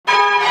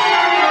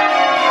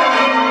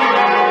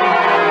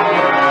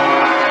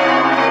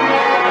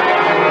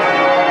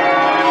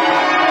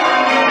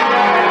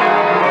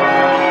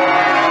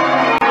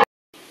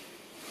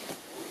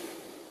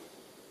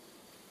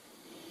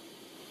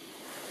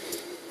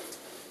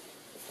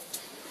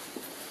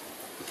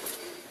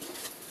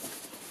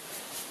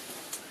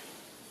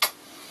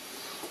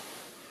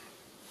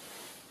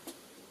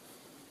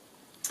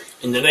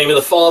In the name of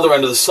the Father,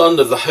 and of the Son,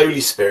 and of the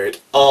Holy Spirit.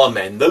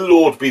 Amen. The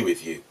Lord be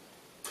with you.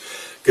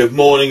 Good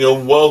morning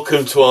and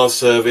welcome to our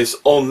service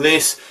on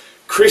this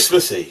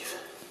Christmas Eve.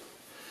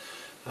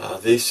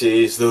 This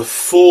is the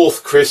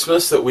fourth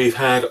Christmas that we've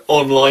had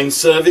online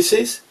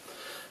services.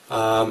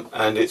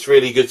 And it's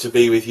really good to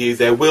be with you.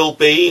 There will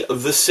be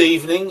this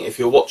evening, if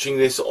you're watching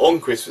this on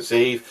Christmas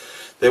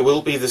Eve, there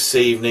will be this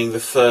evening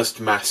the first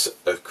Mass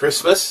of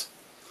Christmas.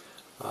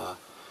 The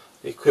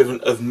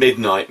equivalent of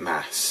midnight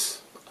Mass.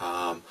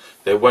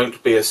 There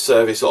won't be a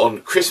service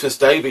on Christmas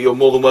Day, but you're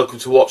more than welcome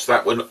to watch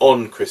that one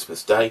on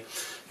Christmas Day.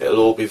 It'll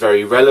all be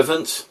very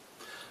relevant.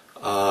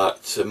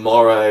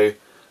 Tomorrow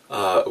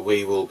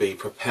we will be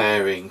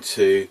preparing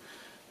to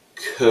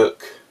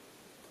cook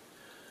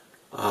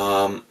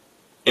in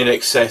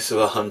excess of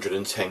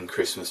 110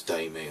 Christmas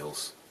Day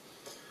meals,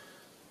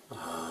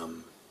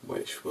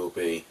 which will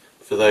be,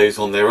 for those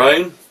on their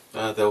own,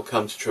 they'll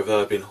come to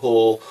Rev'd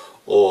Hall,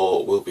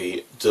 or we'll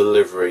be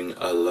delivering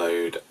a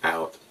load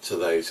out to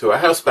those who are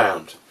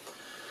housebound.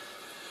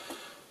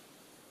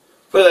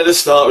 But let us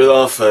start with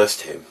our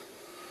first hymn.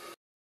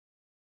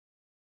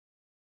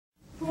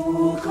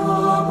 O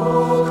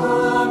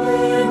come,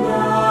 Emmanuel,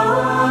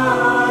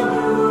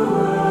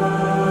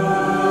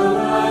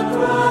 and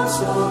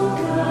ransom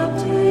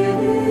captive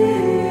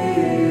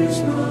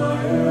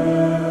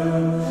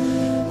Israel,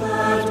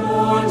 that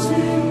mourns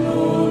in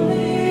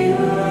lonely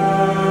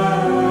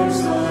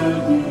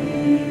exile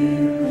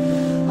here,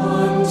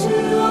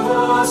 until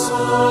the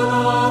Son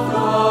of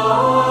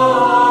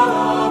God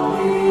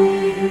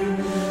appear.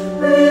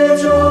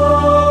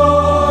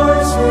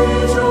 Rejoice,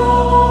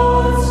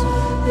 rejoice,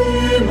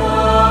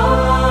 Emmanuel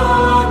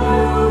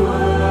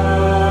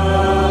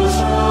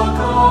shall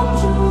come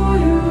to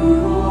you,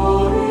 O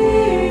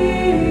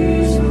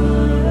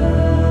Israel.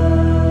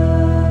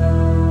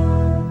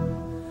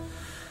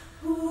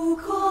 O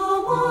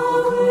come, O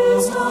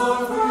Christ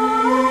our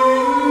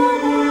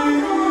friend, and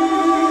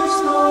is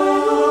thy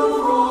love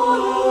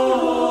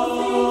full of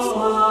things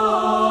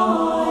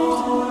light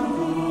and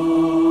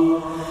pure.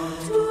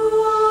 To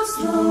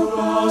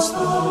us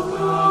the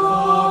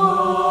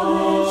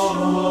knowledge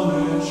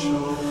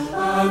show,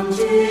 and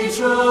teach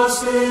us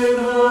in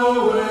her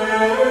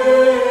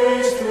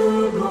ways to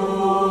go.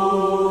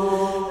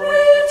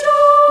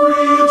 Rejoice,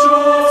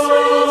 rejoice,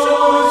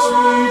 rejoice,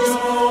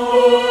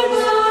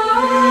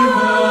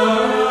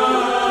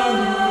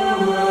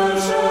 Emmanuel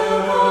shall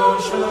come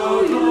to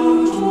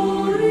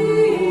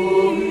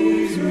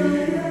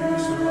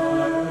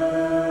Israel.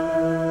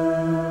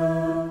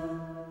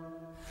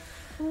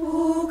 O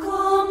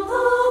come,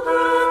 the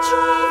branch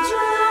of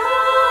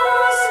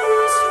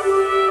Jesse's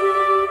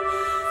tree,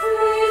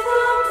 free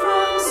them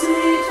from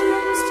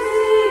Satan's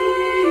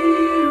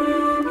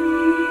tyranny,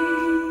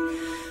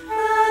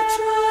 that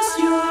trust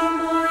your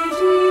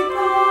mighty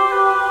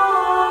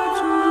power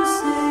to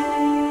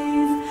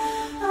save,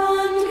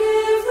 and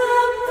give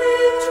them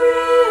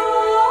victory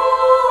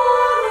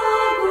o'er the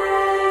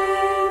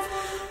grave.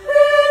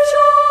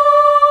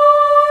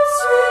 Rejoice,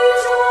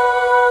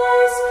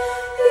 rejoice,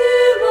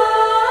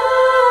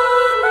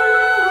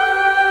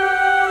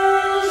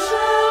 Emmanuel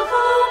shall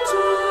come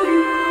to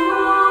you, O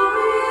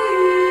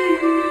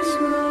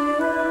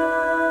Israel.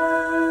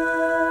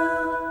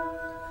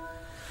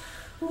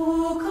 O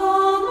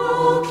come, O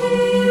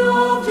King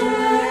of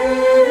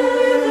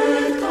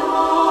David,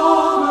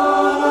 come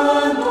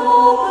and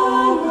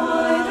open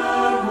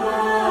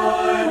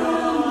wide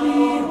and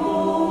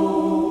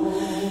behold.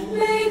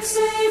 Make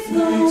safe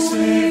the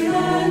way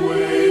that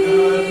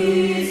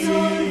leads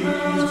on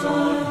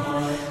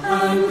high,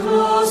 and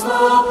close the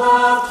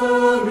path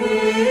to misery.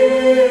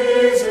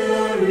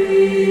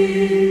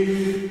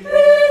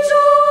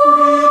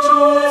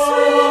 Rejoice,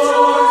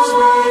 rejoice,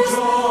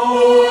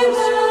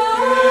 rejoice,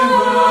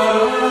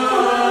 Emmanuel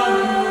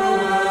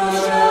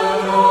shall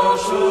come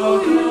to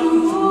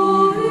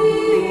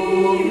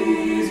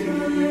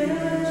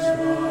Israel.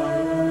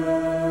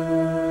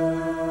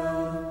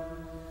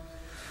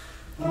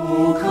 O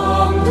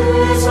come,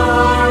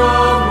 desire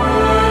of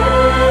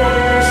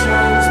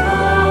nations,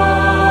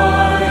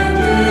 bind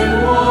in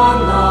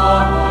one the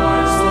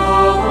hearts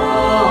of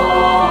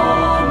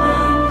all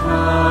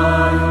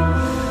mankind.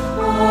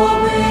 O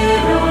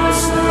bid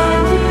us that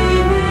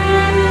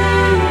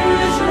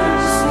division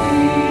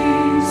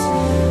cease,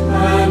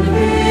 and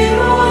be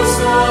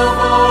yourself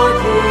our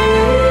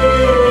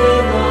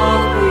King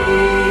of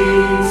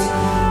peace.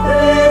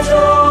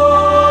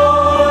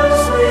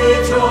 Rejoice,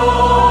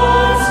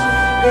 rejoice,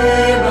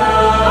 Emmanuel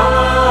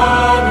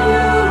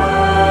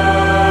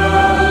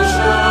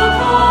shall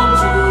come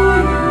to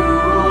you,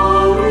 O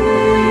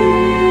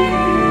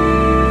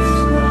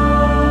Israel.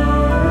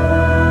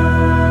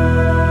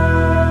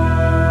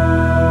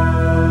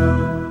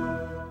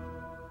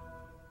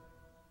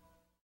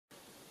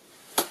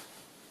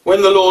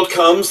 When the Lord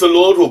comes, the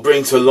Lord will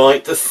bring to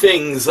light the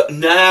things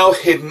now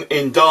hidden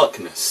in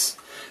darkness,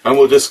 and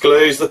will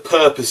disclose the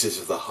purposes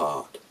of the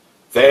heart.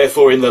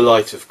 Therefore, in the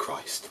light of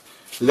Christ,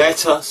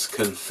 let us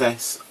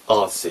confess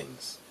our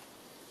sins.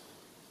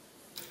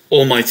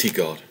 Almighty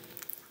God,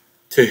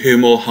 to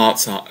whom all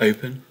hearts are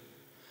open,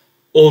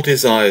 all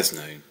desires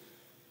known,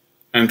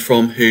 and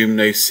from whom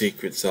no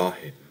secrets are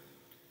hidden.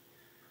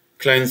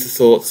 Cleanse the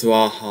thoughts of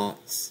our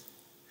hearts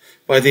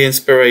by the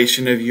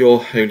inspiration of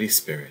your Holy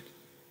Spirit,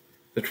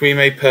 that we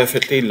may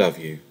perfectly love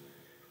you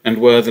and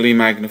worthily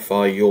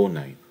magnify your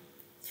name,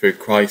 through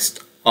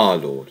Christ our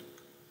Lord.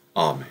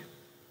 Amen.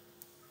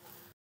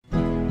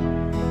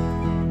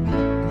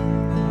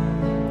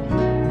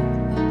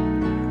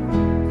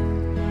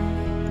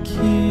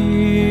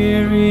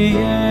 Kyrie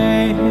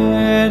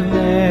eleison.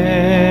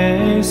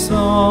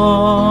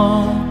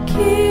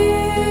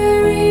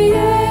 Kyrie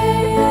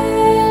eleison.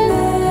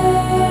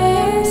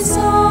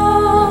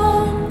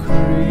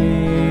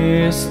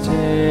 Christe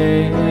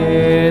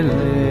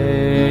eleison.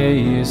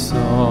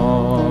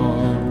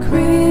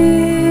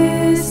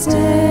 Christe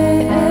eleison.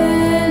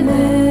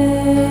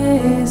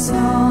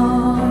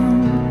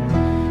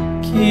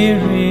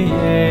 Kyrie eleison.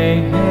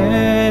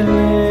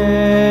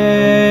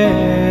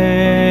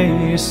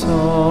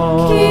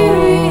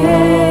 Kyrie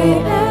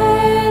eleison.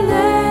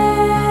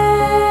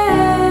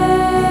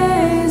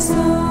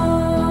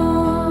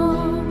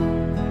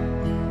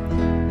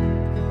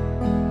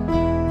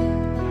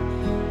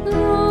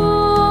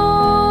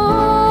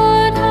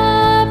 Lord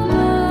have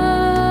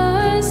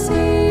mercy.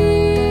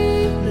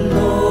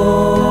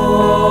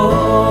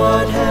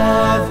 Lord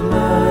have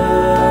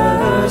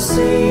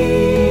mercy.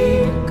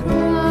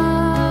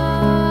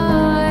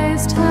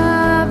 Christ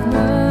have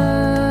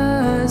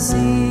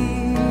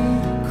mercy.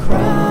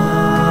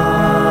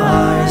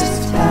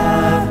 Christ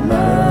have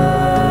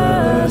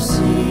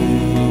mercy.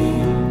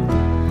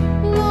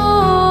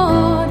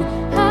 Lord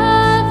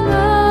have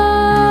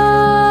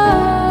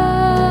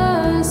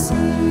mercy.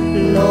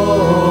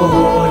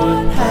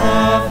 Lord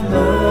have mercy.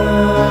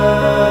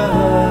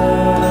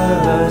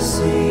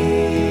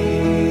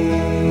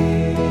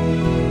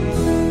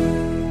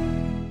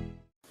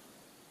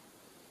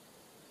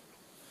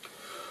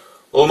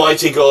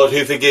 Almighty God,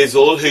 who forgives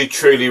all who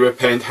truly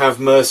repent, have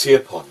mercy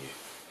upon you.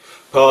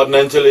 Pardon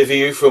and deliver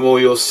you from all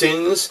your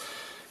sins,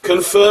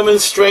 confirm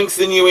and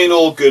strengthen you in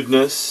all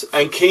goodness,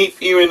 and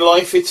keep you in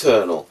life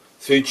eternal,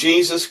 through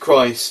Jesus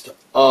Christ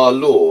our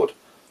Lord.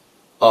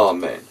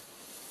 Amen.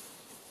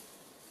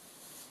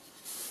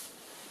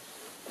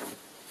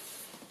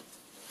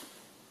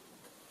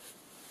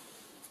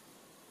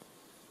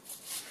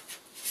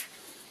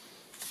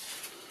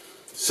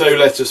 So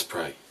let us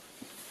pray.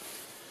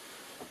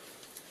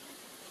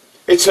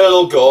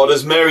 Eternal God,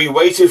 as Mary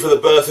waited for the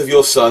birth of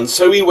your Son,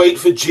 so we wait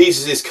for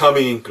Jesus'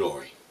 coming in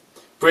glory.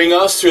 Bring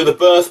us through the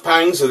birth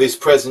pangs of this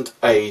present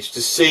age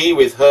to see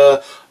with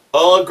her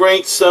our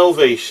great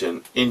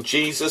salvation in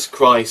Jesus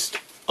Christ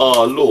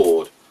our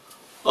Lord.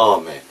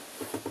 Amen.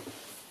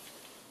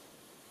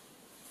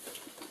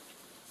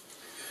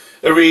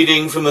 A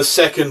reading from the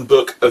second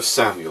book of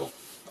Samuel.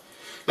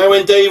 Now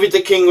when David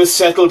the king was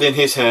settled in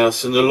his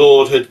house, and the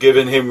Lord had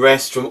given him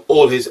rest from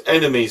all his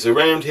enemies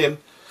around him,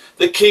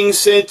 the king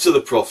said to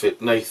the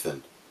prophet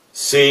Nathan,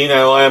 "See,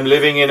 now I am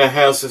living in a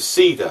house of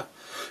cedar,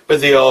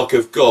 but the ark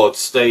of God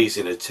stays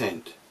in a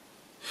tent."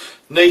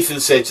 Nathan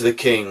said to the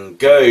king,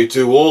 "Go,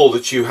 do all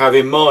that you have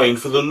in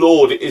mind, for the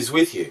Lord is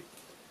with you."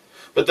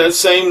 But that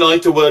same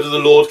night the word of the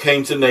Lord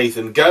came to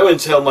Nathan, "Go and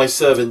tell my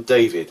servant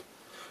David,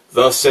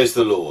 thus says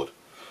the Lord,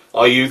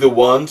 are you the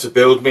one to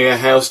build me a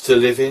house to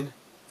live in?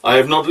 I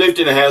have not lived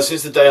in a house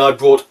since the day I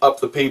brought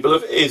up the people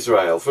of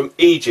Israel from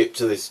Egypt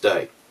to this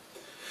day.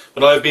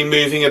 But I have been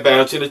moving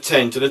about in a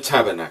tent and a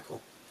tabernacle.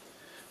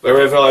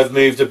 Wherever I have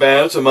moved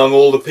about among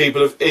all the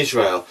people of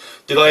Israel,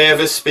 did I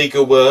ever speak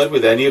a word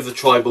with any of the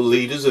tribal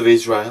leaders of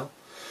Israel,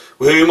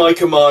 whom I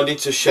commanded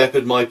to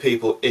shepherd my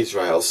people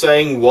Israel,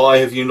 saying, Why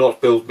have you not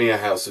built me a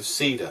house of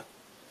cedar?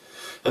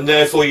 And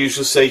therefore you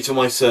shall say to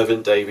my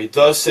servant David,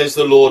 Thus says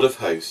the Lord of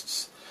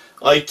hosts,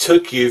 I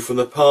took you from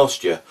the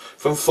pasture,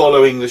 from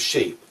following the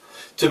sheep,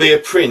 to be a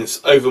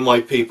prince over my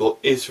people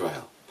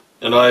Israel.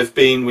 And I have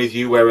been with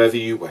you wherever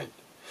you went,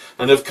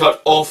 and have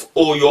cut off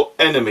all your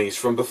enemies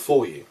from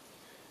before you,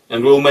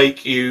 and will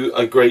make you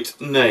a great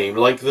name,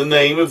 like the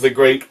name of the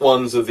great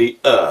ones of the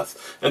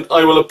earth. And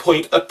I will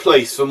appoint a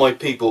place for my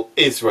people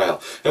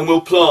Israel, and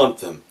will plant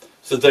them,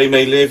 so that they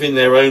may live in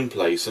their own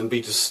place, and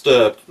be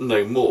disturbed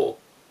no more.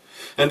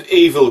 And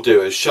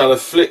evildoers shall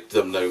afflict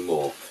them no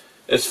more,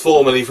 as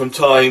formerly from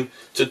time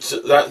to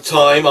that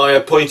time I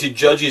appointed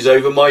judges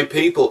over my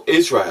people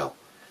Israel,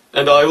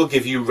 and I will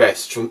give you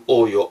rest from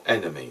all your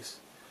enemies.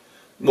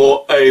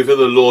 Moreover,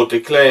 the Lord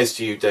declares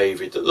to you,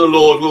 David, that the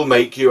Lord will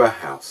make you a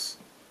house.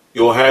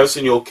 Your house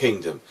and your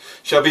kingdom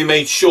shall be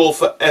made sure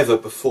forever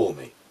before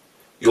me.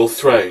 Your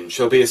throne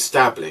shall be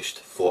established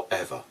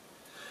forever.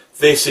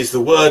 This is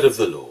the word of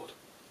the Lord.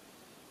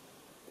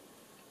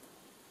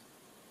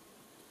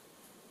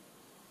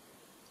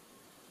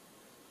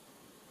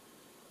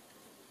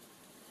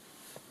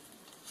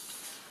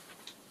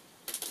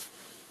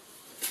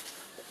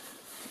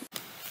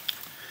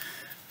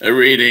 A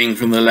reading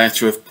from the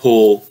letter of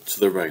Paul to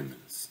the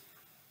Romans.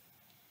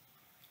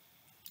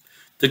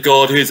 To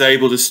God, who is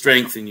able to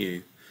strengthen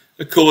you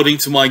according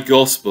to my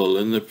gospel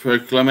and the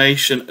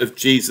proclamation of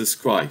Jesus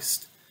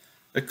Christ,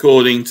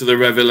 according to the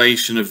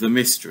revelation of the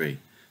mystery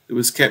that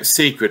was kept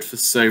secret for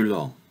so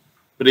long,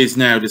 but is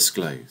now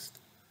disclosed,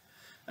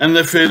 and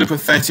that through the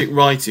prophetic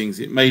writings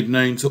it made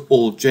known to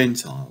all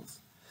Gentiles,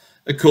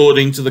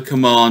 according to the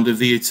command of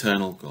the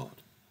eternal God,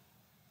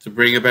 to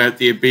bring about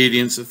the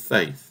obedience of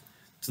faith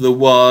to the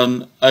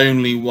one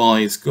only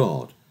wise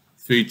God,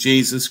 through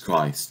Jesus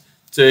Christ,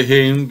 to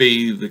whom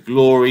be the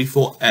glory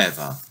for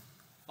ever.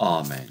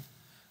 Amen.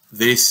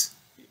 This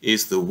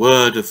is the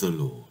word of the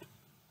Lord.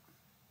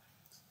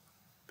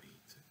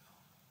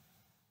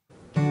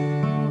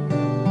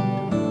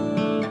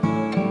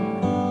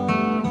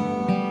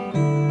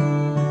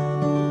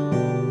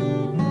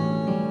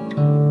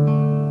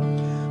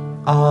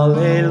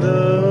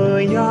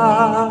 Alleluia,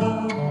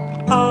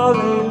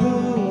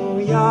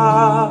 Alleluia,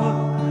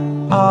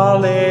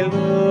 Alleluia,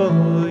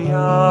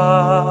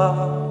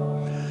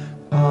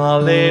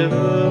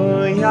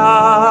 Alleluia,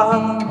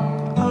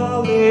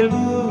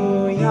 Alleluia,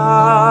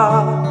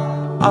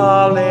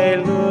 Alleluia.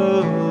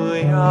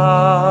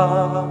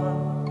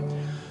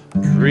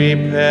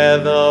 Prepare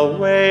the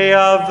way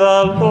of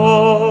the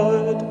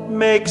Lord,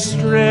 make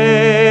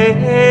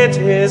straight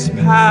his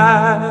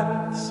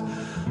paths.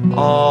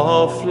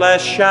 All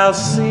flesh shall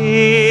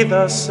see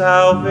the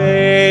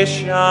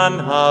salvation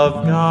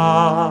of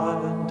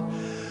God.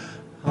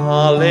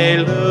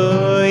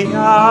 Alleluia,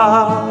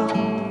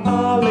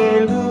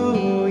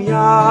 Alleluia,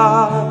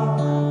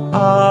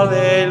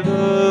 Alleluia.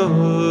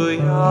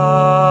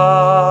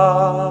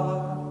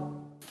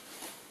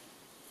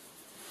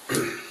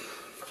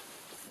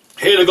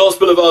 Hear the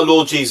gospel of our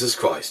Lord Jesus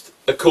Christ,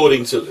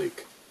 according to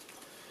Luke.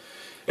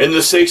 In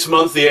the 6th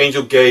month, the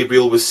angel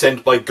Gabriel was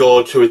sent by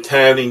God to a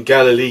town in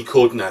Galilee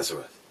called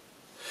Nazareth,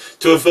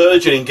 to a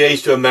virgin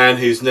engaged to a man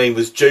whose name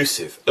was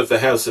Joseph, of the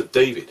house of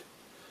David.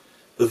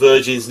 The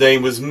virgin's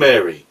name was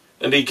Mary,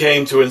 and he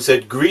came to her and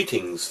said,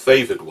 "Greetings,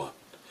 favoured one,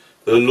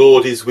 the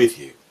Lord is with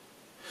you."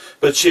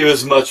 But she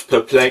was much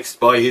perplexed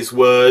by his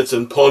words,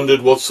 and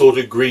pondered what sort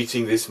of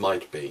greeting this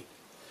might be.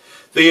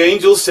 The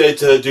angel said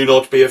to her, "Do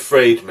not be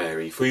afraid,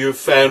 Mary, for you have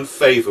found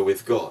favour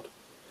with God.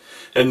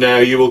 And now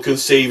you will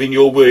conceive in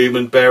your womb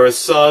and bear a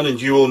son,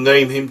 and you will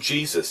name him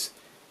Jesus.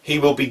 He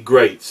will be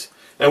great,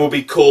 and will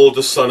be called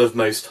the Son of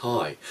Most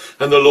High.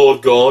 And the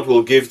Lord God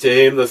will give to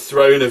him the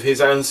throne of his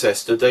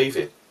ancestor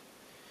David.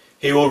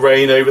 He will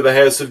reign over the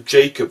house of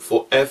Jacob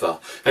forever,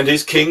 and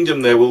his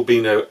kingdom there will be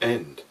no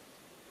end."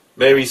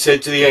 Mary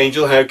said to the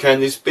angel, "How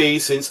can this be,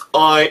 since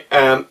I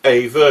am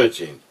a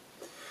virgin?"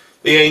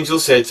 The angel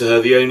said to her,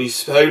 "The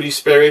Holy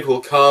Spirit will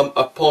come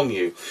upon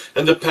you,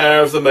 and the power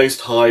of the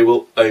Most High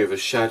will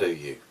overshadow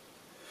you.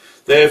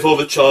 Therefore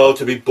the child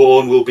to be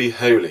born will be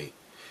holy.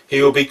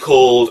 He will be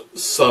called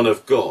Son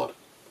of God.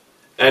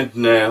 And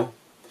now,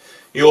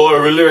 your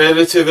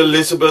relative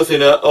Elizabeth in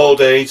her old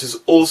age has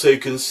also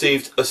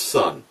conceived a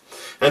son,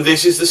 and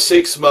this is the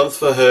 6th month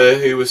for her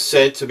who was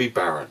said to be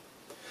barren.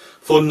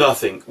 For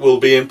nothing will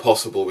be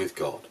impossible with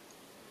God."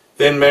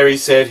 Then Mary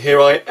said,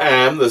 "Here I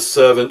am, the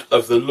servant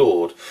of the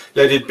Lord.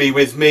 Let it be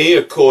with me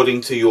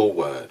according to your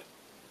word."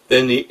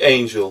 Then the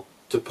angel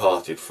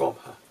departed from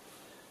her.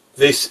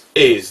 This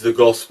is the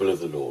gospel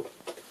of the Lord.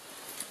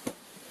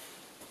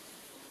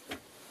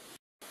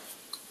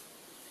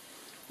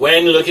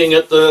 When looking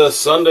at the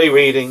Sunday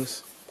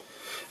readings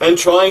and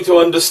trying to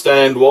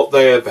understand what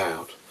they are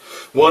about,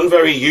 one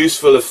very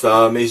useful of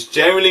them is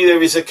generally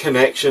there is a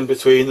connection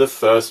between the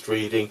first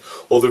reading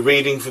or the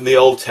reading from the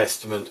Old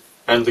Testament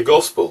and the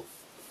gospel.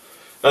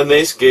 And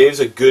this gives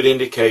a good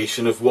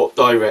indication of what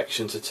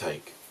direction to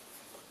take.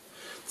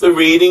 The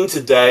reading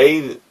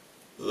today,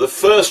 the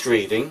first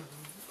reading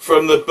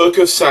from the book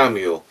of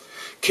Samuel.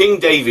 King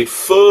David,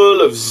 full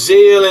of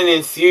zeal and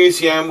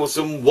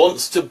enthusiasm,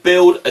 wants to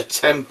build a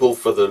temple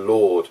for the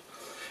Lord.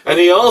 And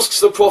he asks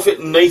the prophet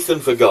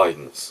Nathan for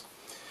guidance.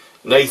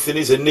 Nathan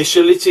is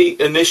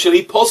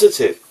initially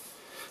positive,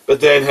 but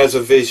then has a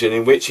vision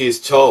in which he is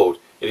told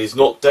it is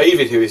not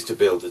David who is to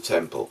build the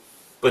temple,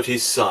 but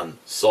his son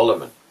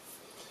Solomon.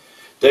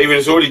 David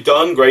has already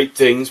done great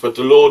things, but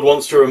the Lord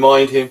wants to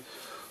remind him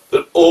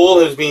that all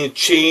that has been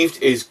achieved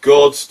is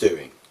God's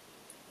doing.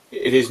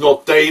 It is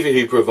not David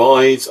who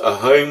provides a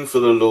home for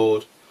the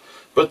Lord,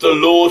 but the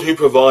Lord who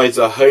provides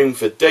a home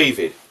for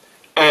David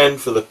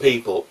and for the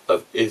people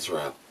of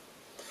Israel.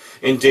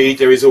 Indeed,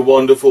 there is a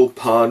wonderful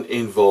pun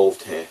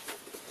involved here.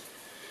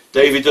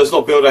 David does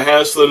not build a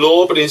house for the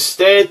Lord, but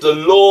instead the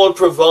Lord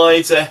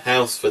provides a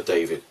house for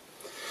David.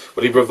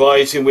 What he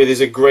provides him with is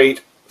a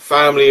great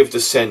family of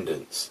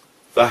descendants,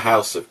 the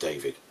house of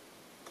David.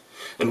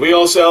 And we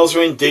ourselves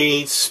are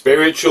indeed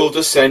spiritual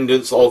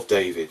descendants of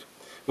David.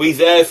 We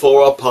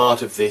therefore are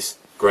part of this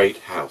great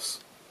house.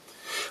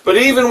 But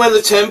even when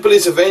the temple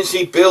is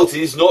eventually built,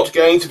 it is not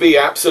going to be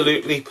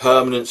absolutely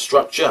permanent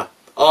structure.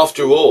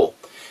 After all,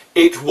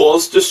 it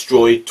was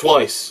destroyed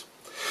twice.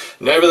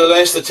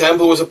 Nevertheless, the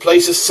temple was a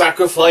place of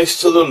sacrifice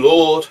to the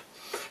Lord,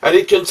 and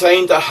it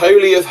contained the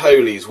Holy of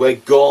Holies, where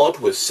God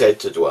was said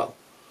to dwell.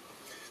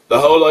 The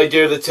whole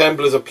idea of the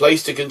temple as a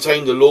place to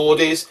contain the Lord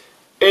is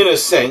in a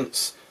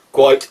sense,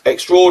 quite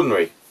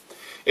extraordinary.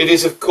 It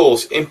is, of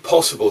course,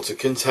 impossible to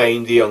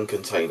contain the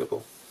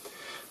uncontainable.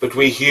 But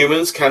we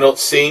humans cannot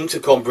seem to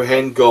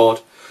comprehend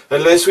God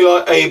unless we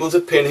are able to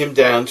pin him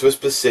down to a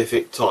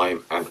specific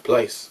time and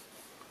place.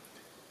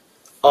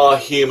 Our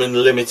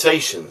human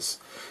limitations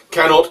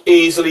cannot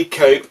easily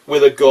cope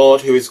with a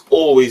God who is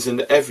always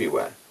and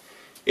everywhere.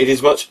 It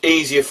is much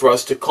easier for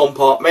us to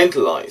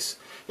compartmentalize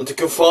and to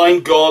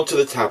confine God to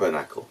the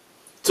tabernacle,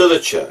 to the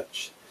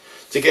church,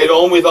 to get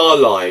on with our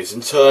lives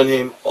and turn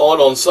him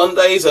on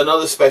Sundays and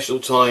other special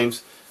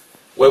times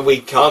when we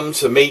come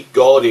to meet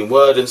God in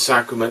word and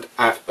sacrament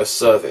at a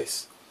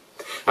service.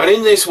 And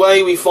in this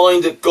way we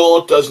find that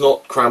God does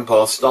not cramp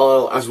our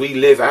style as we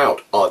live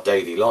out our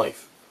daily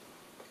life.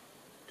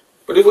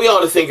 But if we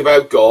are to think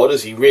about God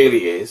as he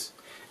really is,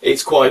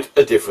 it's quite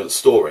a different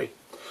story.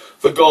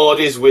 For God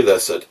is with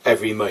us at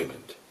every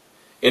moment,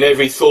 in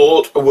every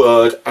thought,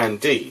 word and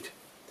deed.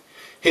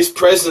 His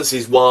presence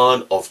is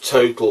one of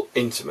total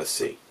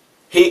intimacy.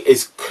 He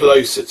is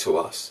closer to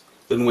us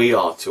than we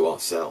are to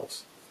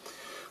ourselves.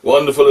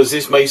 Wonderful as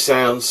this may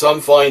sound,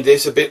 some find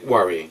this a bit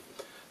worrying,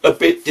 a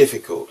bit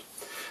difficult.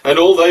 And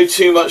although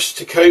too much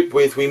to cope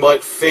with, we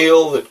might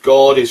feel that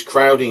God is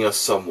crowding us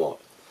somewhat,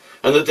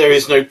 and that there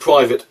is no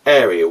private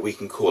area we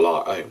can call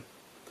our own.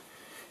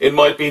 It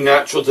might be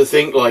natural to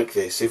think like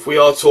this if we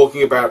are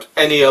talking about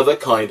any other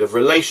kind of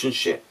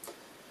relationship.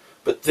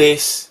 But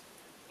this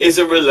is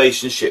a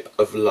relationship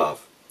of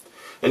love,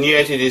 and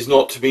yet it is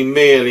not to be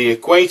merely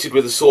equated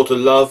with the sort of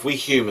love we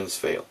humans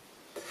feel.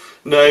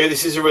 No,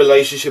 this is a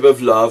relationship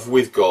of love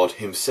with God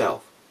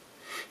himself.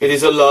 It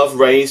is a love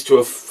raised to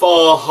a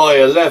far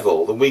higher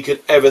level than we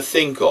could ever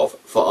think of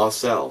for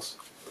ourselves.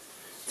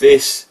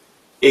 This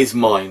is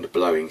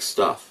mind-blowing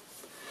stuff.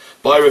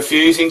 By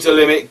refusing to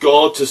limit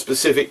God to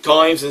specific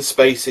times and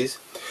spaces,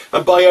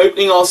 and by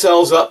opening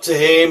ourselves up to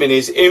him in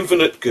his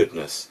infinite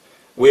goodness,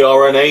 we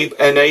are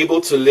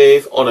enabled to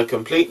live on a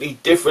completely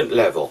different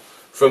level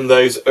from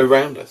those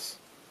around us.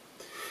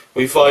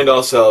 We find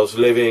ourselves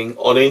living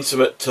on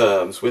intimate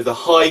terms with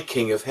the High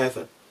King of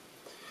Heaven.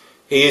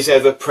 He is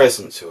ever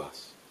present to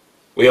us.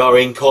 We are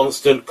in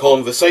constant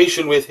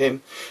conversation with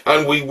him,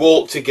 and we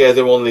walk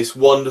together on this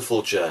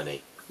wonderful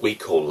journey we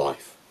call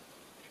life.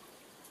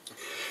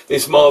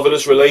 This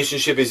marvellous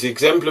relationship is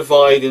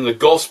exemplified in the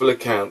Gospel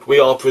account we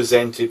are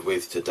presented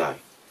with today,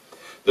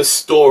 the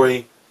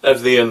story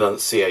of the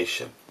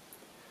Annunciation.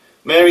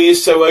 Mary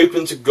is so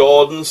open to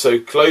God and so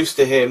close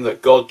to him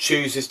that God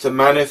chooses to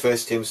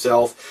manifest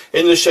himself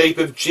in the shape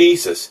of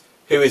Jesus,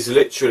 who is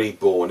literally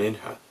born in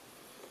her.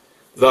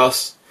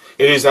 Thus,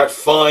 it is that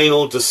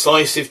final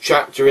decisive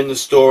chapter in the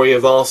story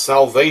of our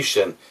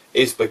salvation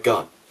is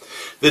begun.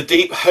 The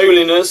deep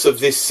holiness of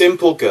this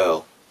simple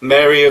girl,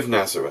 Mary of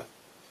Nazareth,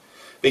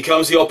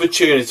 becomes the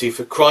opportunity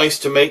for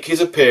Christ to make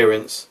his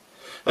appearance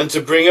and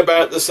to bring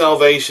about the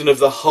salvation of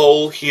the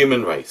whole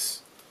human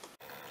race.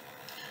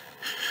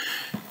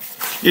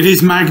 It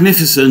is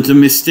magnificent and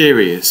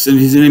mysterious, and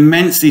is an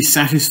immensely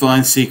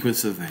satisfying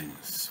sequence of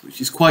events, which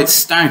is quite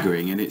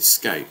staggering in its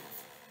scope.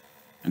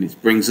 And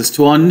it brings us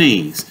to our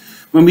knees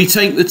when we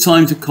take the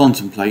time to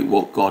contemplate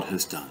what God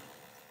has done.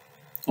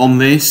 On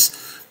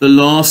this, the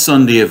last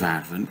Sunday of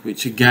Advent,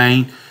 which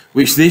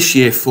this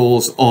year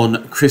falls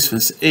on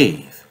Christmas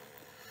Eve,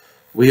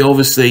 we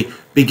obviously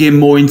begin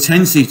more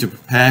intensely to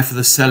prepare for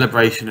the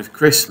celebration of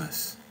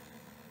Christmas.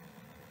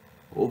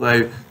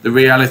 Although the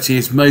reality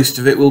is most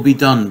of it will be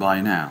done by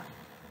now.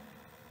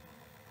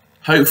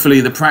 Hopefully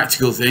the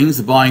practical things,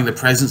 the buying the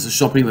presents, the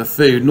shopping, the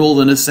food, and all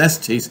the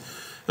necessities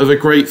of a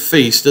great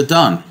feast are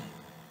done.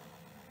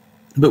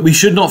 But we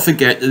should not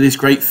forget that this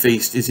great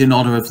feast is in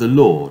honour of the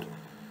Lord,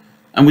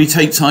 and we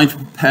take time to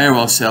prepare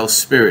ourselves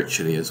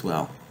spiritually as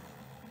well.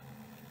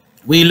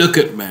 We look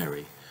at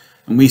Mary,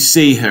 and we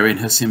see her in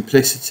her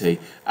simplicity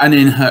and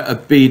in her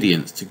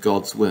obedience to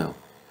God's will,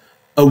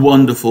 a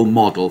wonderful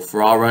model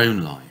for our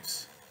own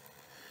lives.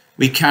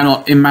 We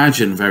cannot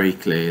imagine very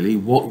clearly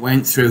what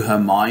went through her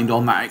mind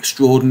on that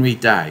extraordinary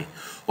day,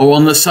 or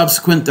on the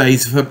subsequent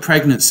days of her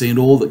pregnancy and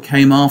all that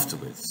came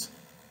afterwards.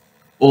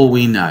 All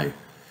we know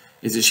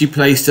is that she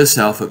placed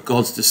herself at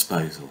God's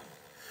disposal,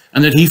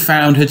 and that he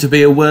found her to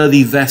be a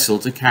worthy vessel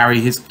to carry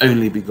his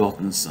only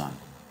begotten Son.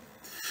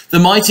 The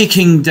mighty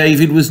King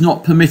David was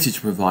not permitted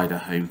to provide a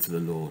home for the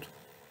Lord,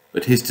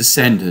 but his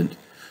descendant,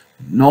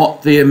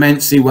 not the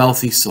immensely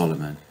wealthy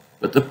Solomon,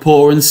 but the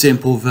poor and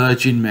simple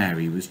Virgin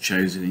Mary, was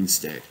chosen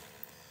instead.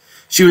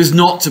 She was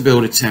not to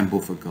build a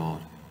temple for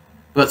God,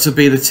 but to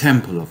be the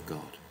temple of God.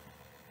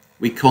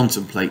 We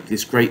contemplate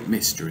this great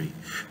mystery.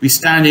 We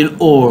stand in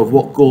awe of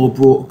what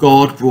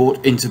God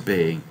brought into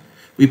being.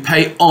 We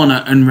pay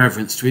honour and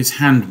reverence to his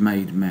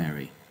handmaid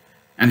Mary,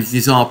 and it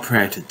is our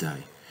prayer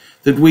today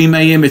that we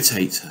may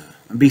imitate her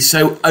and be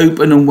so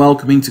open and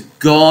welcoming to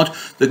God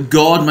that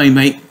God may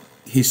make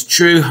his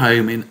true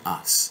home in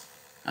us,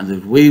 and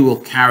that we will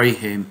carry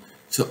him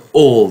to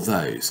all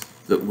those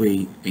that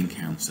we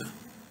encounter.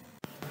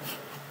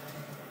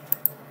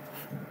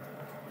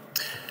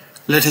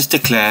 Let us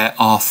declare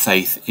our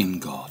faith in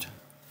God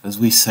as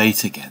we say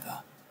together,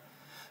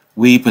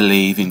 We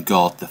believe in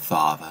God the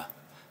Father,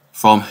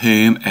 from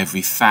whom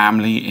every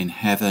family in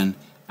heaven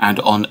and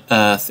on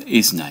earth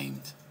is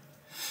named.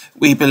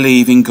 We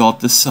believe in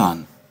God the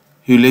Son,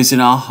 who lives in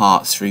our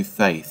hearts through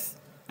faith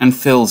and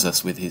fills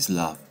us with his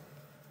love.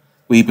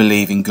 We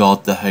believe in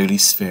God the Holy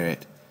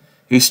Spirit,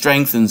 who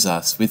strengthens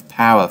us with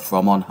power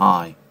from on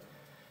high.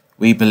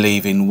 We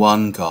believe in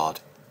one God,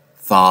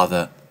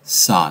 Father,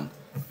 Son,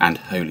 and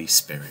Holy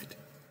Spirit.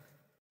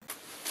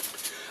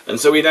 And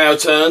so we now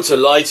turn to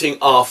lighting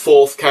our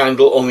fourth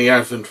candle on the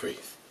Advent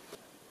wreath.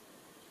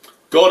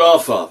 God our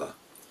Father,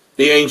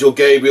 the angel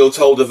Gabriel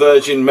told the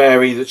Virgin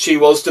Mary that she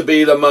was to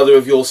be the mother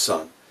of your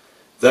Son.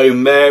 Though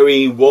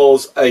Mary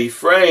was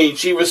afraid,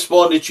 she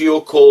responded to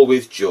your call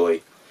with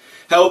joy.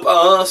 Help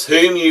us,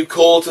 whom you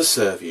call to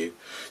serve you,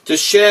 to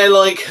share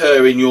like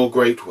her in your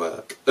great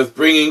work of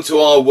bringing to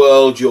our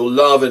world your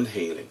love and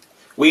healing.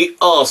 We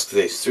ask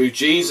this through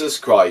Jesus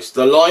Christ,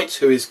 the light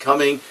who is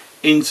coming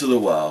into the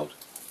world.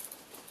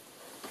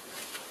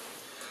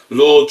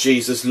 Lord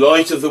Jesus,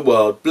 light of the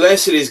world,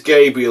 blessed is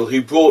Gabriel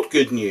who brought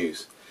good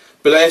news.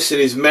 Blessed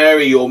is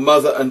Mary, your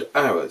mother and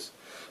ours.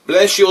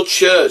 Bless your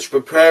church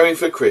preparing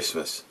for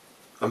Christmas,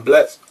 and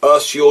bless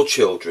us, your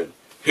children,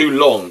 who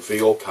long for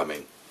your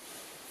coming.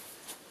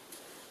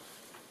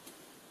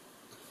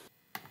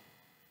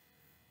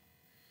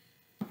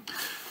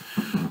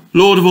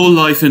 Lord of all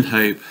life and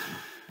hope,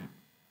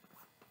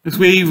 as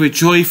we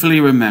joyfully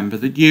remember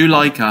that you,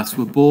 like us,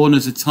 were born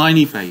as a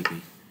tiny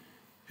baby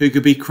who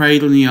could be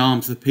cradled in the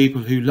arms of the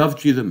people who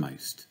loved you the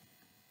most,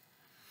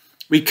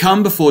 we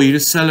come before you to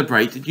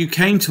celebrate that you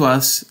came to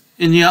us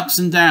in the ups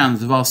and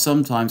downs of our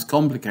sometimes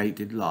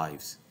complicated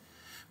lives.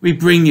 We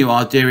bring you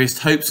our dearest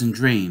hopes and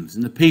dreams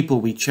and the people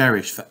we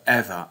cherish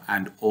forever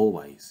and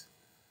always.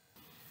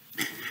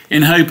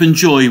 In hope and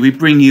joy, we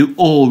bring you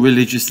all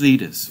religious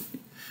leaders.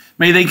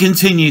 May they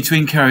continue to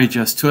encourage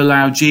us to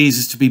allow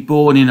Jesus to be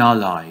born in our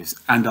lives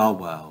and our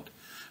world.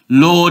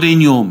 Lord,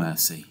 in your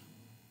mercy.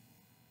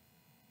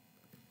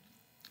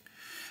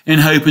 In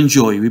hope and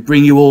joy, we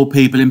bring you all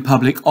people in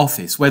public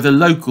office, whether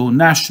local,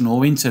 national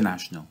or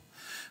international.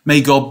 May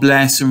God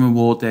bless and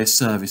reward their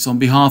service on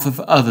behalf of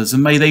others,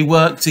 and may they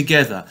work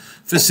together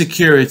for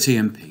security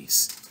and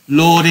peace.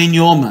 Lord, in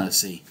your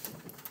mercy.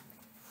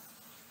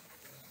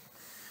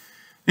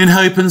 In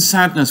hope and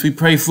sadness, we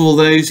pray for all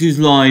those whose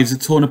lives are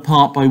torn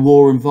apart by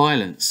war and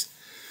violence.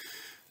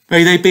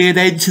 May they be an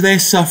end to their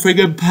suffering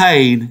and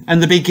pain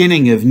and the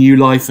beginning of new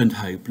life and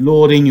hope.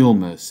 Lord, in your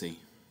mercy.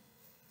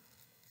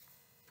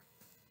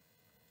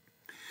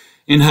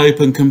 In hope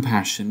and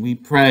compassion, we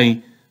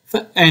pray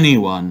for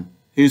anyone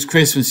whose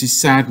Christmas is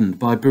saddened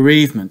by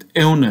bereavement,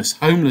 illness,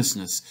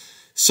 homelessness,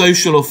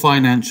 social or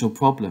financial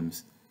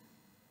problems.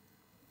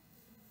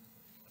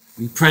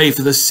 We pray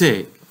for the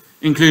sick,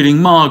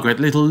 including Margaret,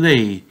 little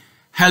Lee,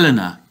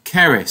 Helena,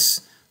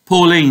 Keris,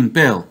 Pauline,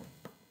 Bill,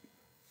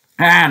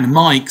 Anne,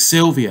 Mike,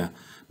 Sylvia,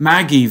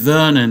 Maggie,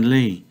 Vernon,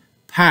 Lee,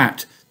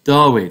 Pat,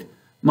 Darwin,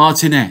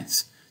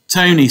 Martinette,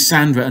 Tony,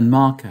 Sandra and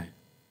Marco.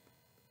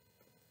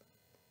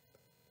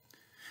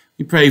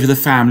 We pray for the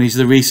families of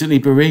the recently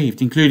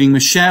bereaved, including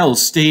Michelle,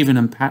 Stephen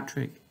and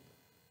Patrick.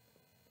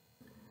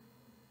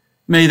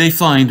 May they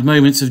find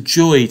moments of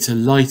joy to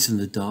lighten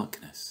the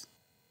darkness.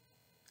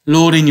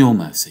 Lord, in your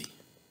mercy.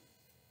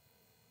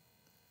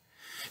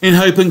 In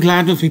hope and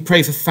gladness, we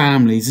pray for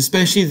families,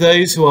 especially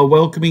those who are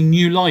welcoming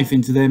new life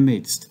into their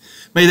midst.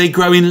 May they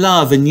grow in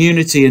love and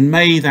unity, and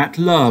may that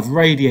love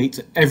radiate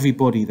to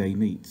everybody they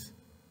meet.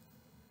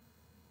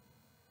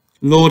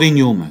 Lord, in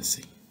your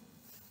mercy.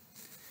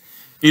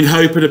 In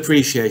hope and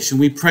appreciation,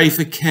 we pray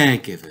for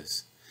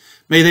caregivers.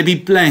 May they be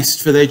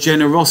blessed for their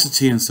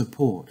generosity and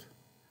support.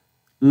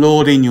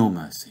 Lord, in your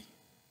mercy.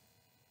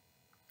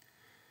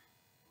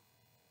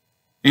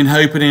 In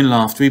hope and in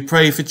laughter, we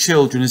pray for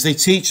children as they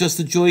teach us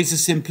the joys of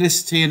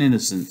simplicity and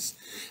innocence.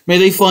 May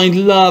they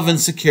find love and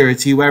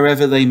security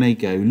wherever they may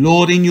go.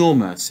 Lord, in your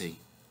mercy.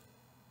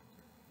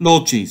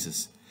 Lord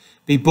Jesus,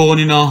 be born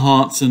in our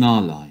hearts and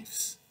our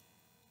lives.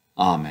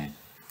 Amen.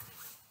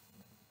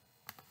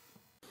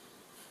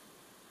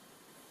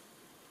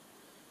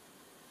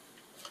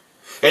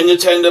 In the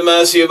tender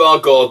mercy of our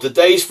God, the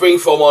day spring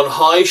from on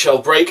high shall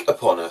break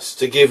upon us,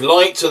 to give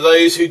light to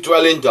those who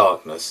dwell in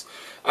darkness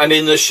and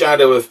in the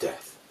shadow of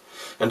death,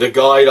 and to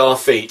guide our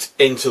feet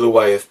into the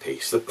way of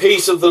peace. The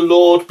peace of the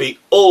Lord be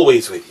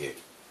always with you.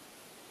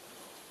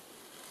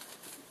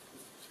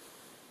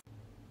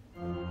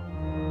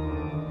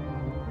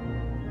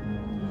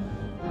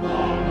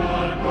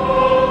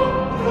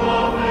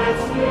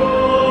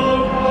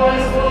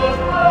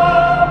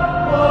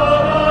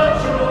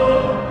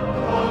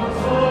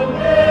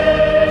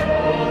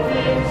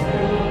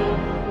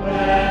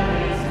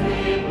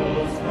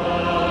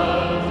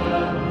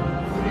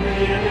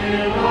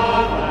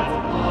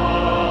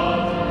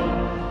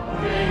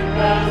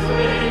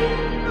 Ring,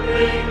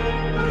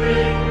 ring,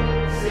 ring.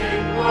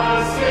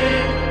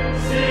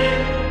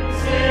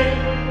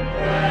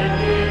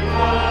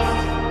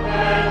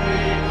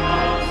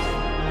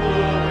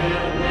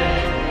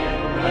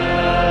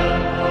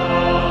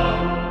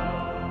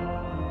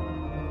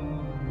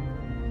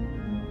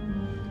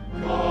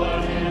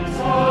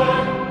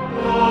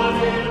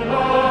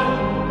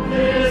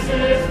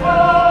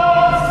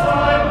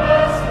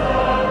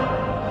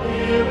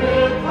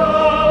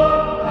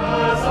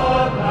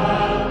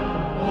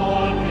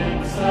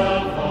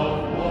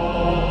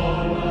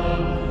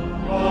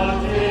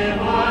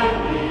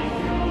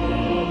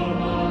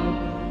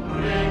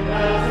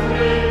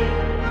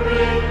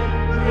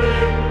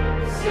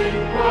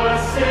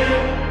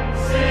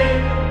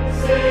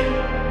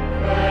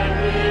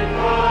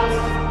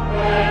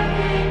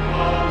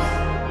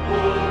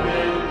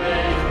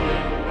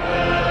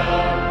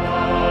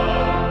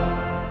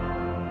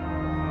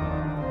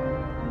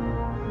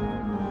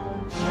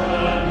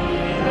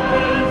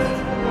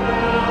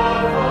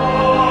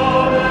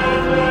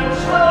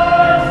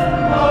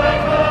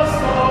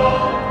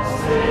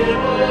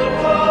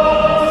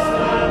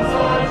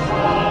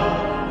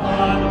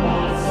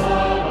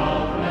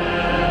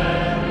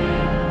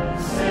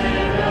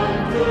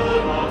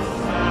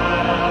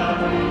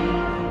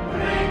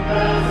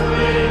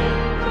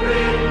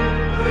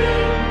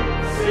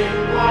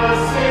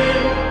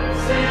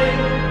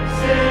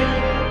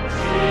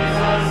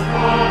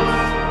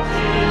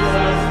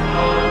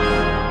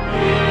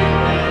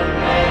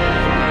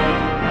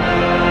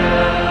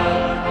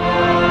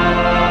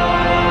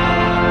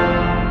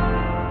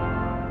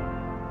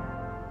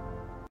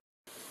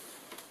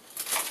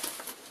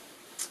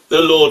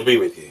 Lord be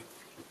with you.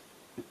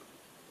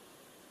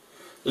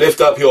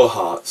 Lift up your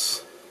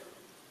hearts.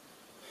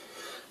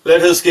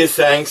 Let us give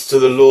thanks to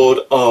the Lord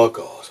our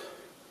God.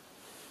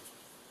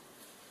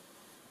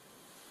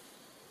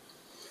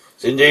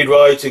 It's indeed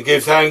right to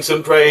give thanks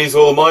and praise,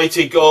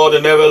 Almighty God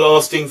and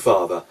everlasting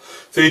Father,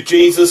 through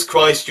Jesus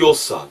Christ your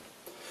Son.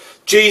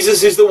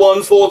 Jesus is the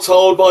one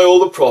foretold by all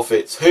the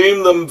prophets,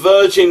 whom the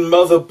Virgin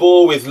Mother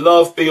bore with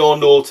love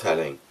beyond all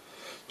telling.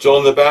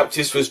 John the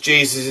Baptist was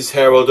Jesus'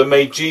 herald and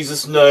made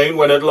Jesus known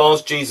when at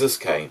last Jesus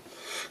came.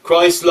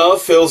 Christ's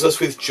love fills us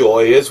with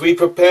joy as we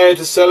prepare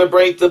to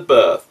celebrate the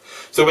birth,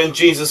 so when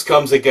Jesus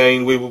comes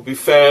again we will be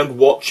found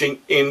watching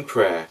in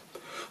prayer,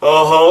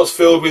 our hearts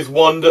filled with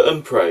wonder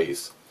and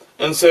praise.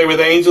 And so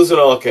with angels and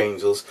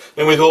archangels,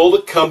 and with all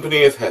the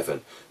company of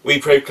heaven, we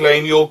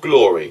proclaim your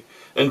glory,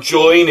 and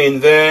join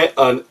in their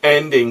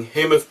unending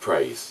hymn of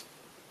praise.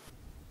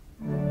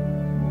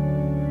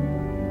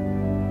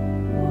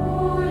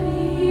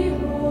 Holy,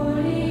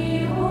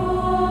 holy,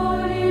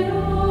 holy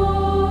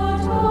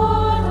Lord,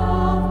 God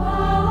of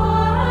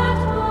power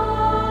and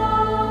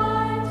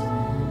might.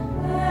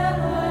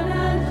 Heaven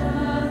and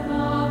earth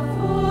are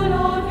full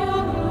of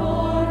your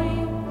glory.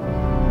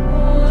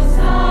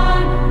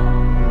 Hosanna,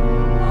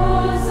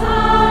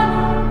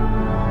 Hosanna,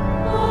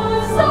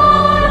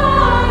 Hosanna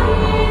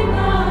in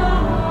the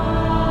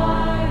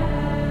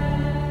highest.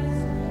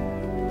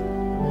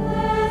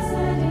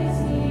 Blessed is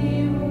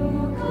he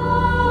who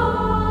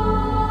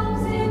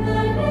comes in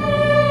the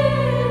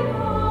name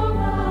of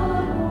the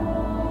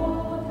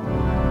Lord.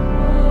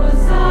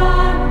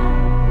 Hosanna,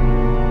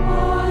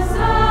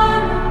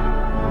 Hosanna,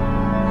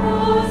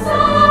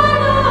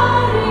 Hosanna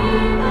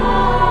in the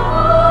highest.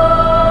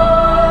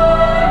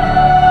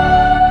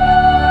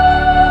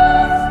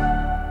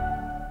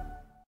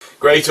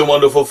 Great and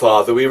wonderful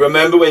Father, we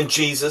remember when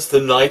Jesus, the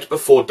night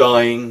before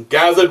dying,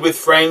 gathered with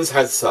friends,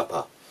 had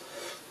supper.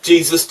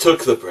 Jesus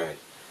took the bread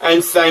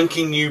and,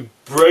 thanking you,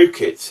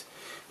 broke it,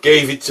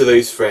 gave it to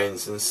those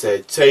friends and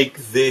said, "Take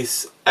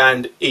this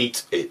and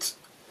eat it.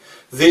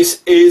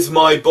 This is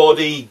my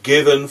body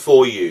given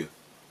for you.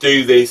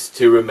 Do this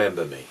to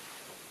remember me."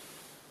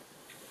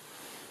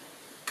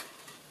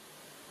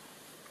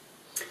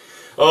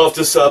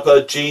 After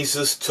supper,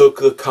 Jesus took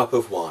the cup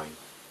of wine.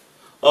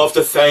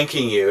 After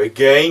thanking you,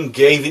 again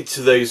gave it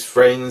to those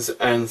friends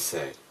and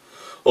said,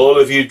 "All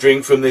of you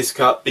drink from this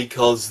cup,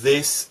 because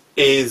this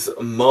is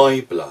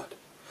my blood,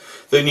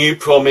 the new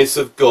promise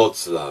of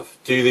God's love.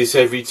 Do this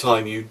every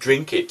time you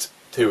drink it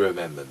to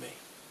remember me."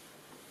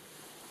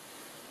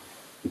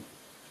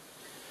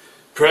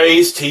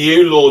 Praise to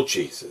you, Lord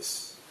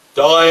Jesus.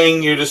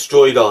 Dying, you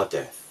destroyed our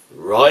death.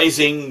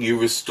 Rising, you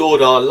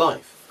restored our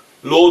life.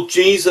 Lord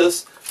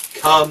Jesus,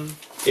 come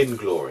in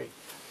glory.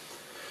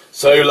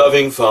 So,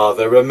 loving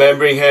Father,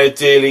 remembering how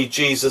dearly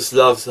Jesus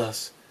loves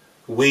us,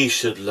 we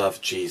should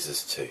love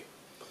Jesus too.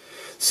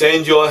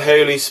 Send your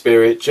Holy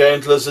Spirit,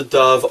 gentle as a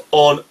dove,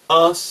 on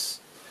us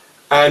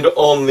and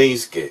on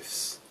these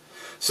gifts,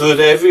 so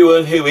that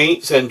everyone who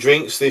eats and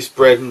drinks this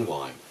bread and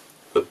wine,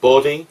 the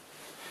body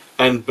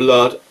and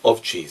blood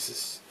of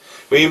Jesus,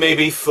 we may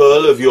be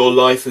full of your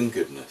life and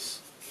goodness.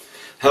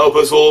 Help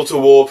us all to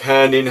walk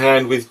hand in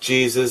hand with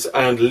Jesus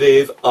and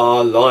live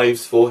our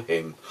lives for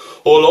him.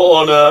 All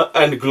honour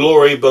and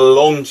glory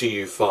belong to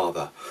you,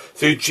 Father,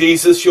 through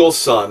Jesus your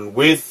Son,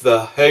 with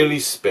the Holy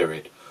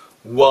Spirit,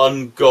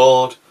 one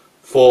God,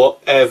 for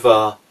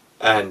ever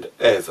and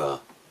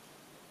ever.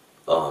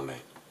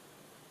 Amen.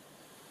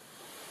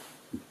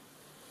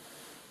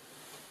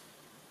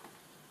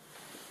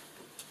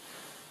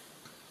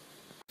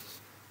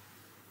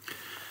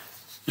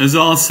 As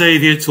our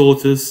Saviour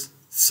taught us,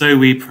 so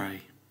we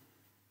pray.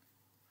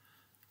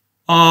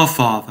 Our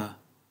Father,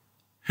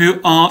 who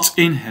art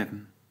in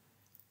heaven,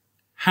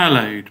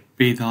 hallowed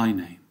be thy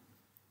name.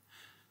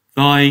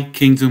 Thy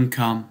kingdom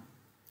come,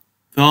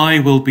 thy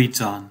will be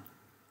done,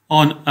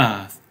 on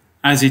earth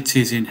as it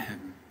is in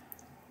heaven.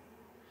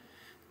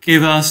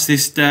 Give us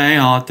this day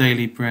our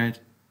daily bread,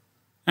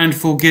 and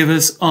forgive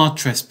us our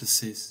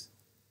trespasses,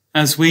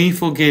 as we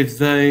forgive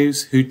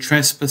those who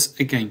trespass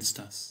against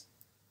us.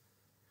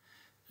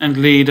 And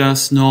lead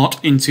us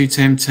not into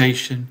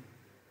temptation,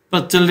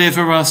 but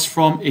deliver us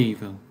from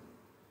evil.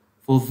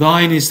 For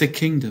thine is the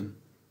kingdom,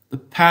 the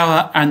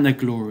power and the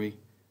glory,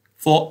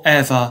 for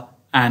ever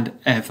and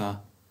ever.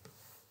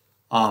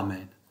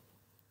 Amen.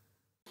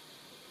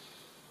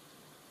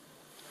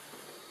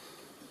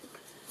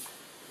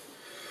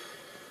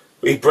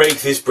 We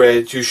break this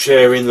bread to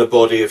share in the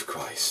body of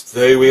Christ.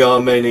 Though we are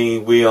many,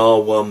 we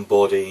are one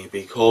body,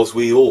 because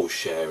we all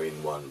share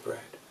in one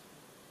bread.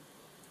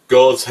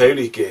 God's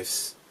holy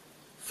gifts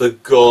for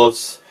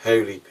God's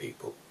holy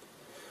people.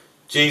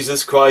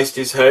 Jesus Christ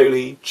is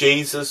holy,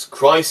 Jesus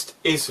Christ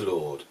is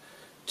Lord,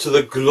 to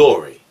the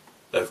glory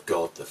of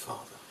God the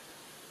Father.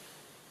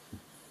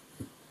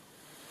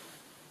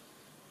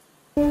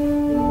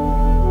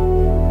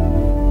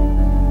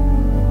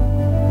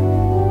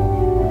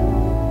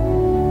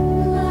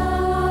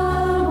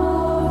 Lamb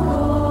of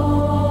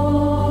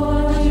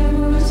God,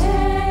 you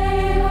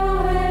take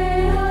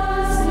away the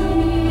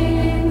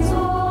sins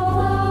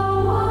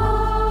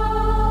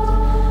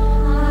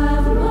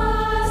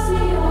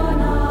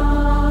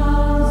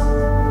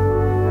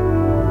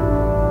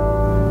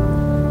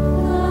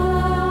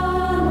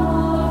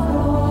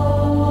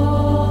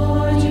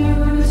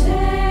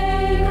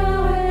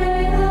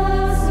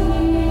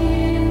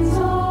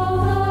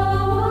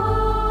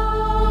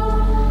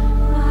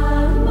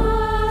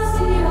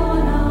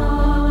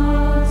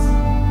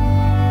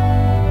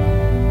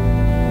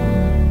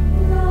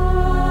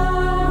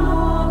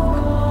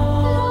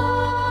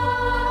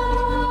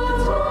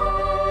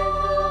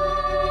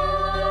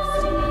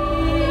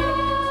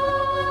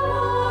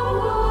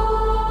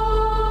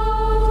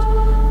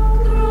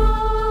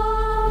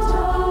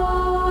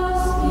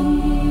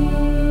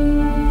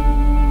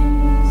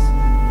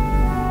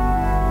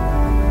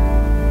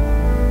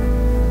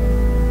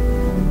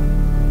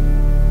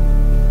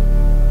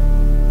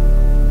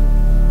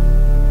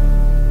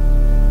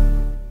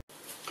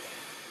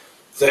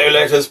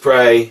Let us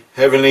pray.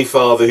 Heavenly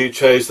Father, who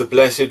chose the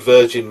Blessed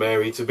Virgin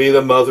Mary to be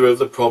the mother of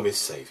the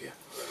promised Saviour,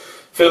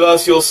 fill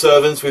us, your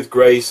servants, with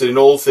grace, that in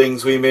all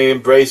things we may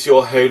embrace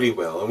your holy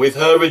will, and with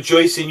her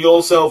rejoice in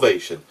your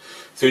salvation,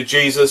 through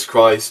Jesus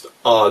Christ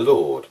our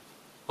Lord.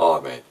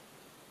 Amen.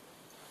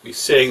 We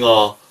sing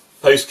our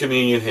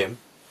post-communion hymn.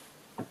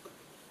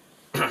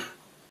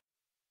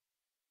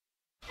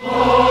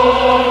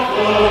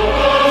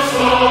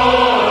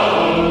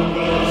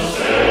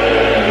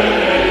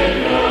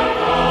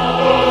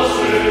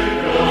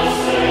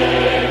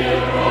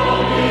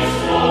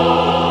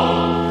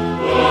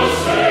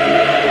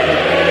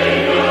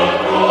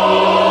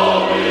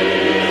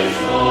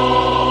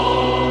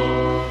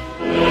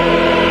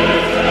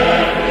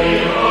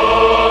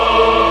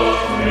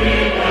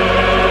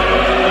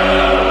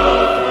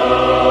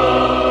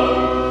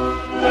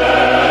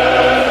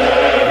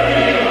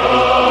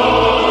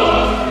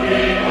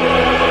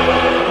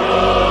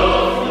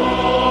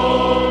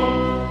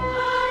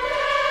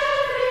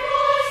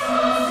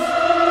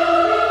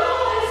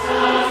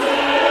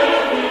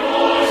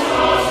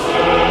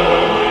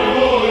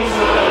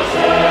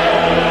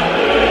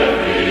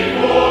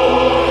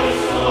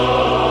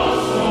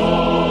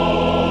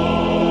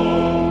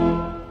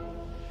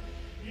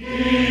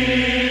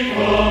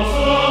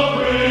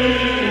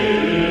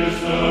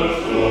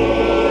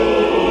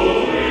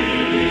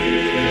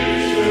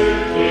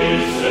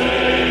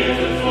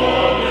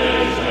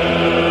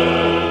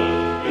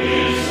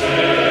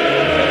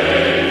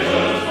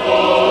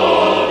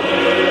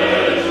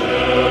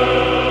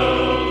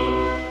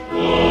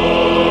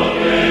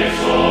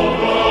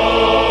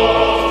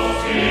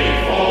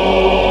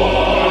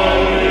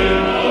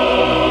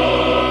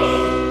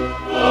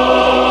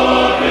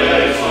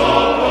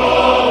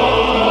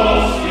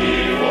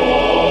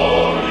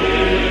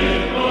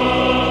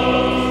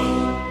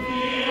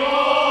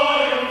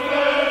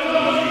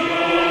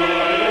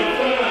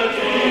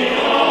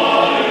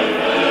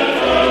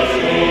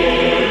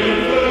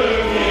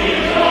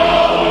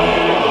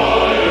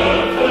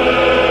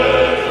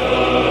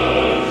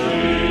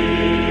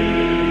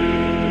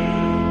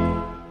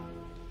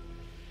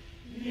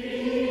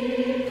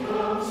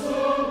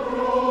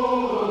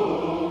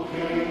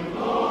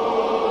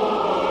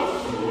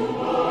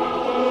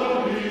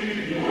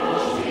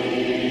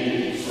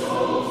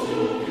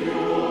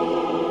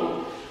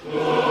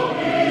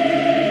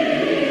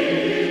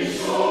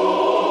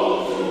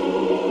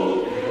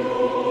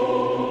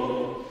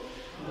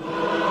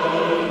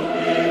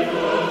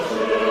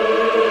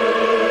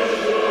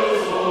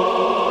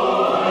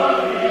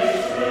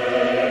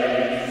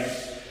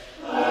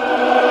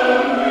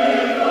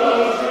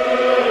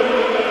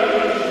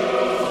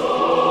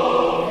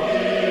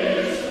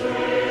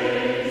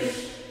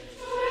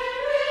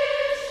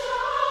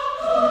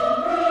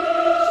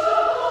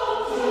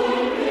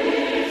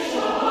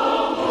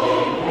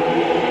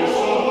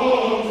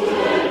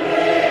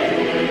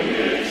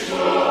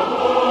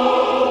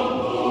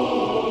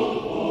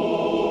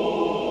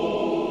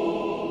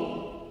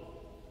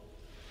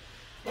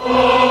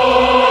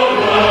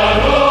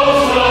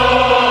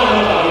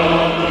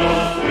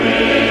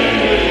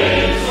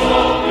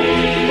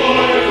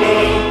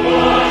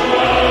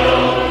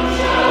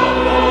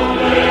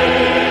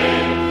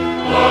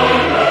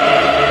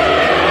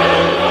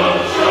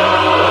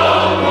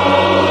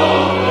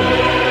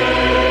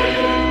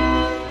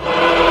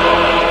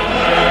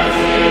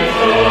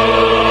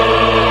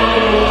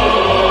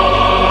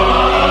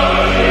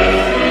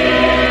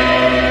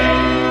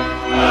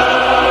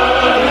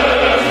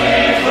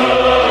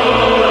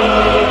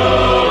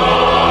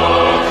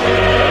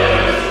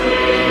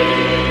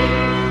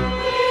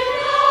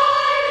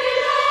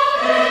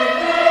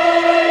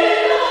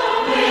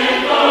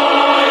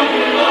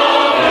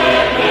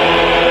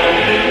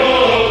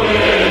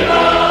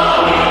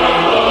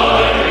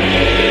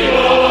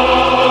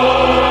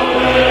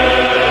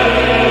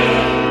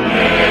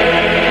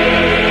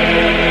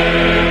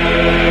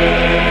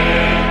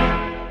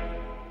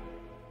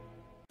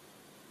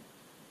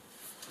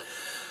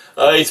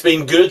 It's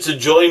been good to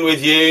join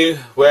with you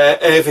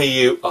wherever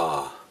you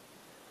are,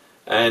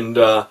 and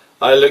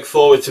I look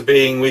forward to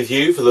being with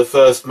you for the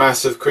first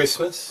Mass of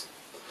Christmas,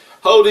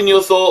 holding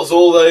your thoughts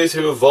all those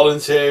who are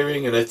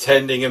volunteering and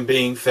attending and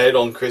being fed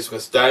on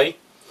Christmas Day.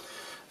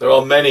 There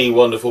are many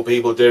wonderful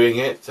people doing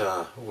it.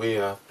 We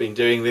have been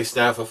doing this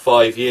now for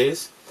 5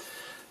 years,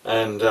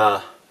 and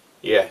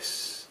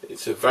yes,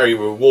 it's a very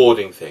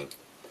rewarding thing.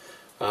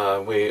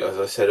 We, as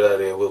I said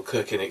earlier, will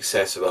cook in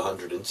excess of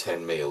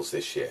 110 meals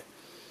this year.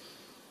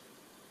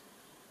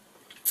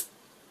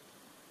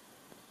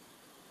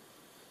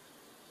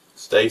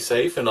 Stay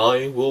safe, and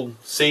I will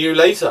see you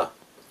later.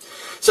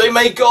 So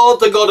may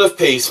God, the God of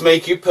peace,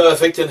 make you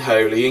perfect and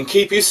holy, and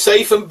keep you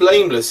safe and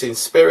blameless in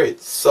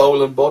spirit,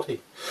 soul and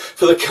body,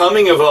 for the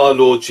coming of our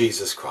Lord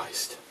Jesus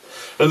Christ.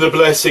 And the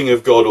blessing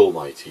of God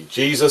Almighty,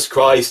 Jesus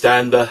Christ,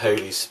 and the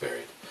Holy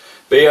Spirit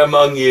be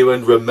among you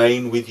and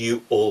remain with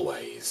you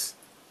always.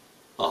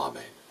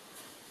 Amen.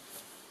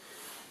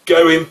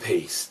 Go in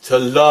peace to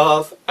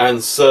love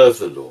and serve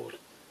the Lord.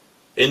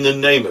 In the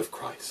name of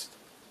Christ.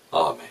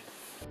 Amen.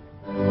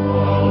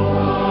 Lord.